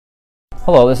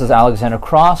Hello, this is Alexander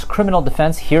Cross, Criminal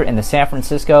Defense here in the San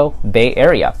Francisco Bay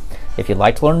Area. If you'd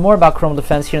like to learn more about criminal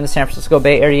defense here in the San Francisco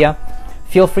Bay Area,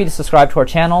 feel free to subscribe to our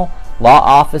channel, Law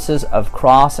Offices of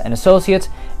Cross and Associates,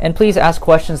 and please ask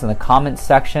questions in the comments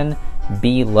section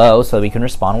below so that we can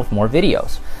respond with more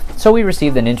videos. So we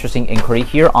received an interesting inquiry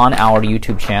here on our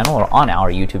YouTube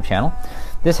channel,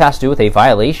 This has to do with a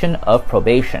violation of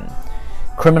probation.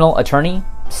 Criminal attorney,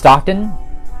 Stockton.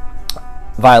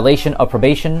 Violation of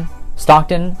probation,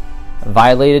 Stockton.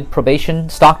 Violated probation,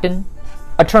 Stockton.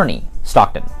 Attorney,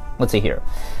 Stockton. Let's see here.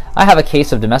 I have a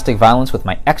case of domestic violence with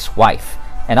my ex-wife,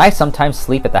 and I sometimes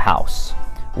sleep at the house.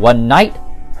 One night,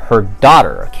 her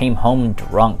daughter came home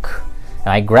drunk, and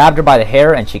I grabbed her by the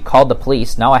hair and she called the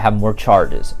police. Now I have more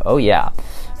charges. Oh yeah.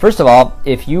 First of all,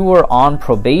 if you were on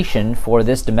probation for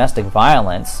this domestic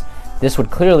violence, this would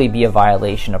clearly be a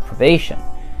violation of probation.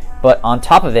 But on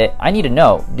top of it, I need to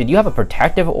know, did you have a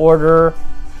protective order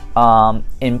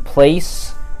in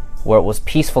place where it was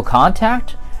peaceful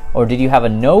contact, or did you have a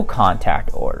no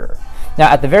contact order? Now,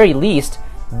 at the very least,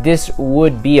 this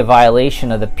would be a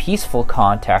violation of the peaceful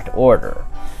contact order.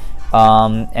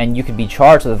 And you could be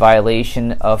charged with a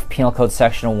violation of Penal Code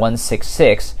Section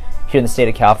 166 here in the state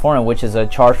of California, which is a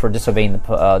charge for disobeying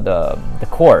the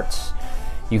courts.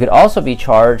 You could also be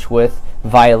charged with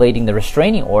violating the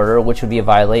restraining order, which would be a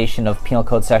violation of Penal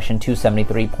Code Section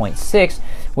 273.6,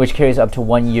 which carries up to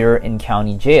 1 year in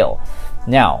county jail.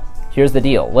 Now, here's the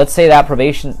deal. Let's say that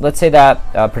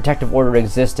protective order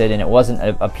existed and it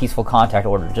wasn't a peaceful contact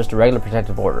order, just a regular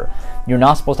protective order. You're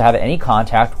not supposed to have any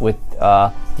contact with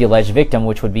the alleged victim,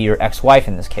 which would be your ex-wife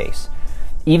in this case,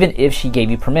 even if she gave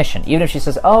you permission. Even if she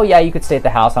says, oh yeah, you could stay at the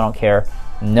house, I don't care.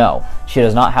 No, she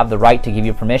does not have the right to give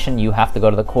you permission. You have to go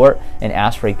to the court and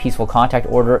ask for a peaceful contact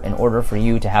order in order for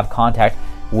you to have contact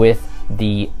with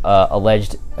the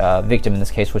alleged victim in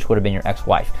this case, which would have been your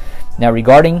ex-wife. Now,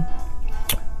 regarding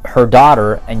her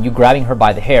daughter and you grabbing her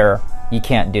by the hair, you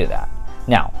can't do that.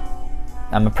 Now,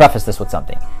 I'm going to preface this with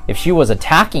something. If she was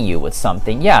attacking you with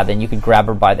something, yeah, then you could grab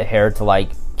her by the hair to like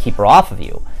keep her off of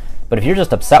you. But if you're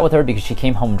just upset with her because she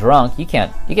came home drunk, you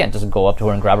can't just go up to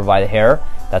her and grab her by the hair.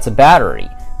 That's a battery.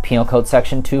 Penal Code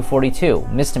Section 242,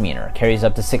 misdemeanor, carries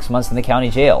up to 6 months in the county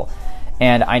jail.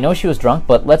 And I know she was drunk,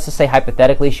 but let's just say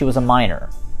hypothetically she was a minor.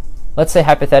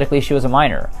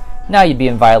 Now you'd be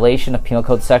in violation of Penal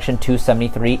Code Section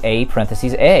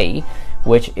 273A(a),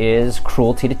 which is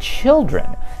cruelty to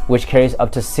children, which carries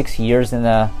up to 6 years in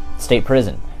the state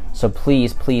prison. So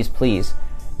please, please, please,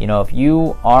 if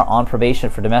you are on probation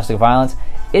for domestic violence,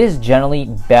 it is generally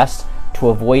best to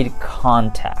avoid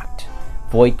contact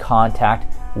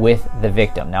with the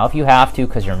victim. Now, if you have to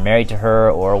because you're married to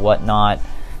her or whatnot,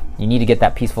 you need to get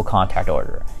that peaceful contact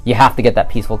order. You have to get that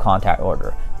peaceful contact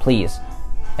order, please.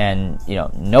 And,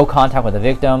 no contact with the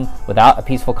victim without a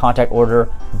peaceful contact order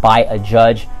by a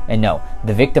judge. And no,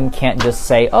 the victim can't just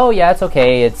say, oh yeah, it's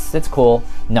okay, it's cool.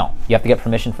 No, you have to get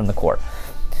permission from the court.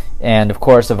 And of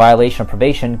course, a violation of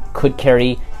probation could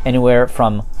carry anywhere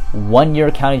from 1 year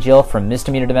county jail for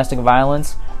misdemeanor domestic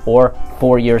violence or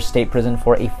 4 years state prison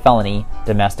for a felony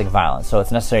domestic violence. So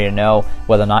it's necessary to know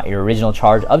whether or not your original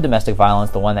charge of domestic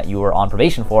violence, the one that you were on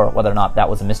probation for, whether or not that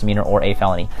was a misdemeanor or a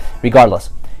felony.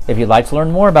 Regardless, if you'd like to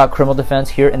learn more about criminal defense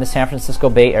here in the San Francisco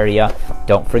Bay Area,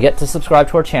 don't forget to subscribe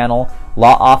to our channel,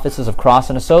 Law Offices of Cross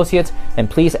and Associates, and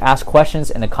please ask questions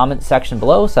in the comment section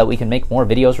below so that we can make more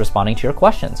videos responding to your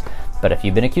questions. But if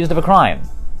you've been accused of a crime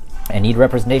and need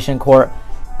representation in court,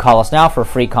 call us now for a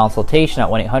free consultation at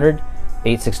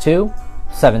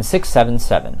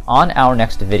 1-800-862-7677. On our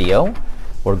next video,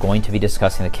 we're going to be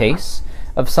discussing the case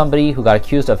of somebody who got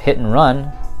accused of hit and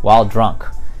run while drunk.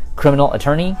 Criminal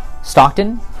attorney,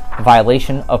 Stockton.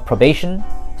 Violation of probation,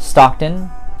 Stockton.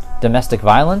 Domestic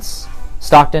violence,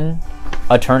 Stockton.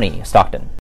 Attorney, Stockton.